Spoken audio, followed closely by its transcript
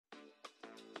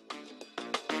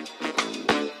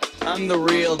I'm the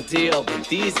real deal, but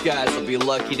these guys will be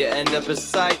lucky to end up as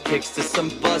sidekicks to some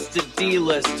busted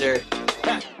D-lister.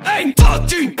 Hey, fuck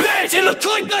you, bitch! In the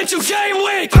clique that you came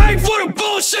with, pay for the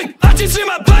bullshit. I just see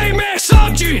my payment,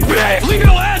 suck you, bitch. Leave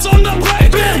your ass on the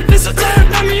pavement. This a time,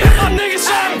 I mean, my niggas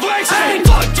trying to break. Hey,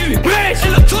 fuck you, bitch!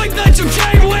 In the clique that you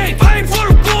came with, pay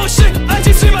for the bullshit. I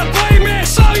just see my payment,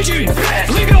 suck you, bitch.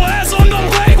 Leave your ass on the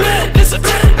pavement. This a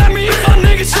time, I mean, my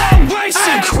niggas trying to break.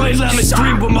 Crazy on the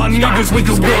street with my niggas with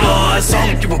gorilla ass.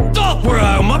 I don't give a fuck where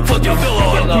I am, I put your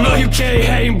villa. No, you can't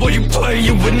hate, boy, you play,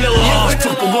 you vanilla.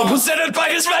 Triple one presented by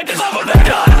his man, cause I'm a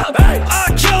nigga.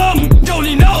 I kill him, don't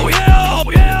need no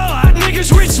help. Yeah,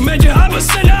 niggas rich, man, yeah, I'm a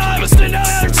sinner. I'm a sinner,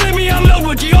 see me, I'm no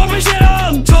rookie, I'm a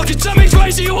shit. Talking to me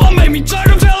crazy, you won't make me turn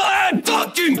him till I am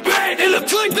fucking bad. In the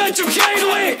clique that you came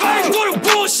with, bang for the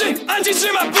bullshit. I just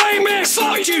see my brain, man,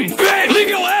 fuck you, bad. Leave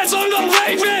your ass on the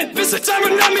pavement. This the time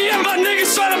when me and my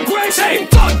niggas tryna break. Hey,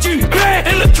 fuck you, bad.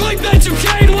 In the clique that you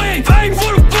came with, bang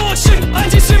for the bullshit. I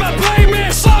just see my brain,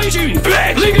 man, fuck you,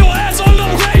 bad. Leave your ass on the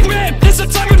pavement. This the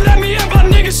time when me and my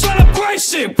niggas tryna break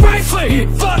shit. Break for it,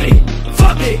 fuck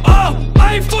it, oh.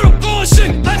 I ain't for the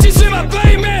bullshit. I just see my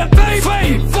brain, man,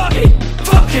 fuck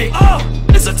it, oh.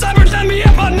 It's the time when me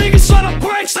and my niggas tryna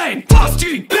break shit. Fuck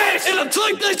you, bitch. In the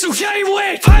clique that you came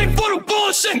with, I ain't for the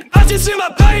bullshit. I just see my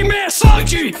payment,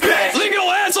 fuck you, bitch. Leave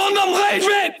your ass on the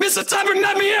pavement. It's the time when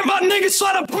me and my niggas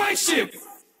tryna break shit.